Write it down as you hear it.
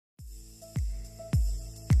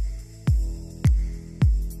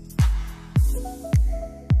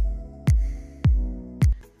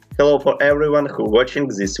Hello for everyone who watching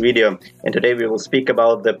this video, and today we will speak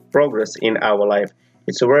about the progress in our life.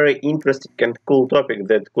 It's a very interesting and cool topic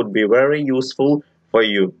that could be very useful for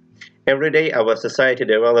you. Every day our society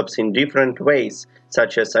develops in different ways,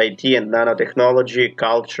 such as IT and nanotechnology,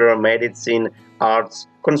 culture, medicine, arts,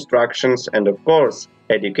 constructions, and of course,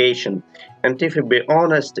 education. And if we be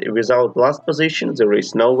honest, without last position there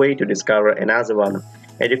is no way to discover another one.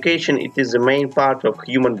 Education, it is the main part of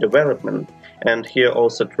human development, and here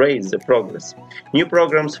also trace the progress. New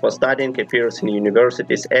programs for studying appears in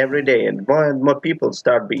universities every day, and more people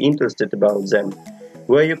start be interested about them.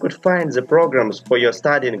 Where you could find the programs for your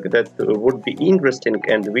studying that would be interesting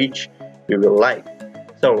and which you will like.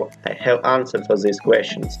 So I have answered for these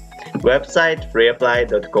questions. Website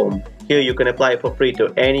freeapply.com. Here you can apply for free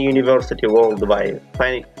to any university worldwide,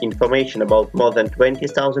 find information about more than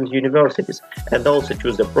 20,000 universities, and also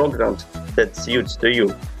choose the programs that suits to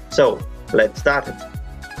you. So let's start it.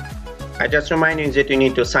 I just remind you that you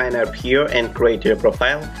need to sign up here and create your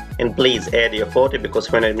profile, and please add your photo,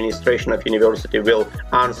 because when administration of university will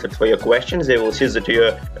answer for your questions, they will see that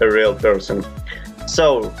you're a real person.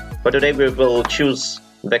 So for today we will choose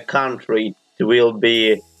the country. It will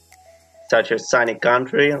be such a sunny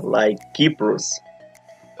country like Cyprus.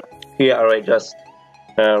 Here I just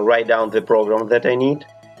write down the program that I need.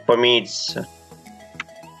 For me it's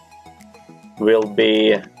will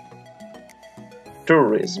be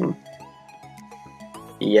tourism.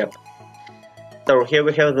 Yep. So here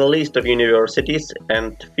we have the list of universities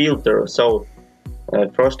and filter. So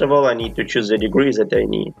first of all I need to choose the degree that I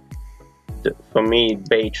need. For me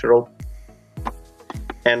bachelor.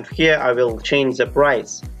 And here I will change the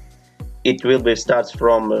price. It will be starts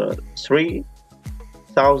from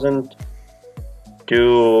 3,000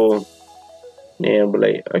 to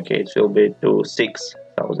nearly, okay, it will be to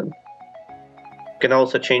 6,000. You can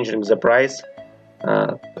also change the price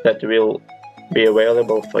that will be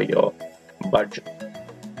available for your budget.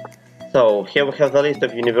 So here we have the list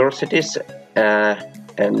of universities,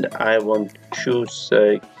 and I want to choose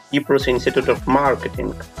Cyprus Institute of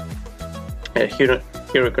Marketing.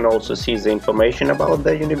 Here you can also see the information about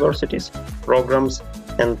the universities, programs,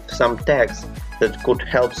 and some tags that could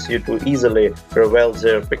help you to easily reveal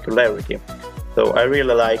their peculiarity. So I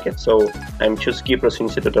really like it, so I'm choose Cyprus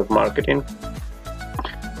Institute of Marketing.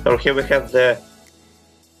 So here we have the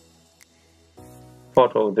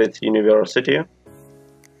photo of this university,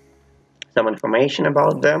 some information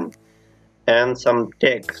about them, and some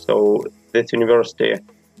text. So this university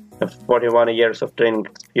has 41 years of training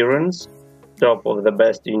experience, top of the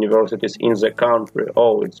best universities in the country.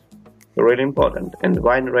 Oh, it's really important. And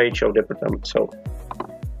wide range of department, so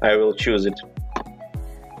I will choose it.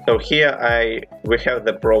 So here we have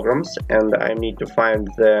the programs, and I need to find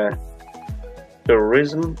the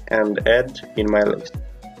tourism and add in my list.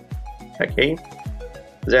 Okay,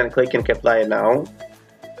 then clicking apply now.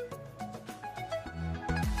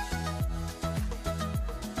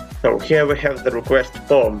 So here we have the request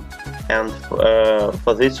form, and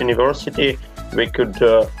for this university we could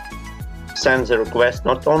send the request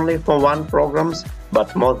not only for one programs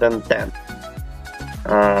but more than 10.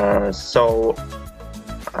 So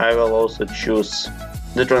I will also choose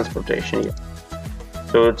the transportation here.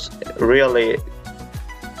 So it's really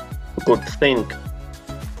good thing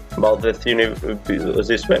about this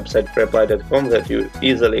website freeapply.com that you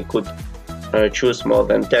easily could choose more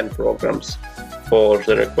than 10 programs for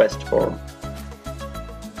the request form.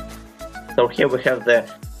 So here we have the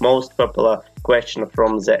most popular question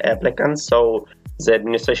from the applicants. So the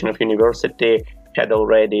administration of university had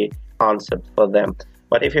already answered for them.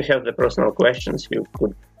 But if you have the personal questions, you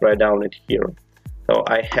could write down it here. So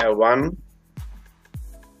I have one.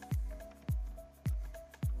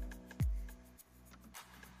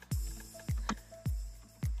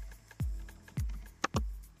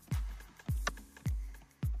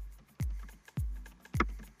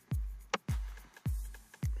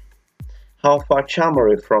 How far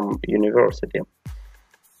Chambery from university?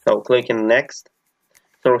 So clicking next.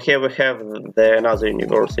 So here we have another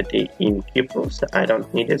university in Cyprus. I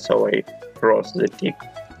don't need it, so I cross the tick.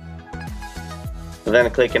 Then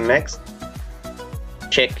clicking next.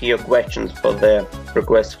 Check your questions for the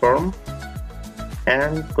request form,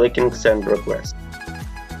 and clicking send request.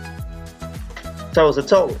 So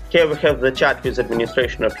that's all. Here we have the chat with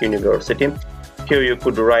administration of university. Here you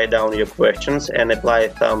could write down your questions and apply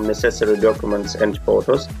some necessary documents and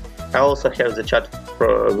photos. I also have the chat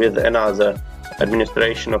with another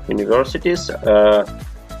administration of universities.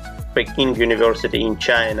 Peking University in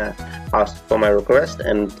China asked for my request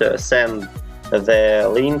and send the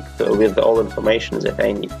link with all information that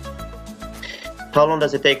I need. How long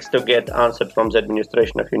does it take to get answered from the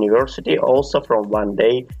administration of university? Also from 1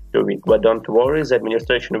 day to a week. But don't worry, the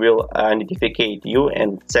administration will notify you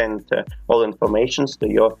and send all information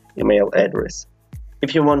to your email address.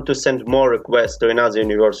 If you want to send more requests to another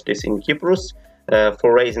universities in Cyprus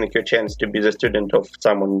for raising your chance to be the student of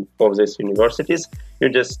someone of these universities, you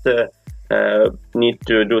just need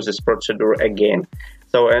to do this procedure again.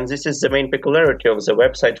 So, and this is the main peculiarity of the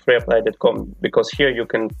website freeapply.com, because here you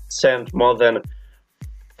can send more than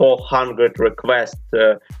 400 requests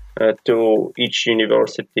to each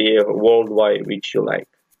university worldwide which you like.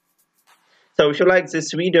 So if you like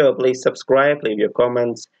this video, please subscribe, leave your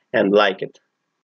comments, and like it.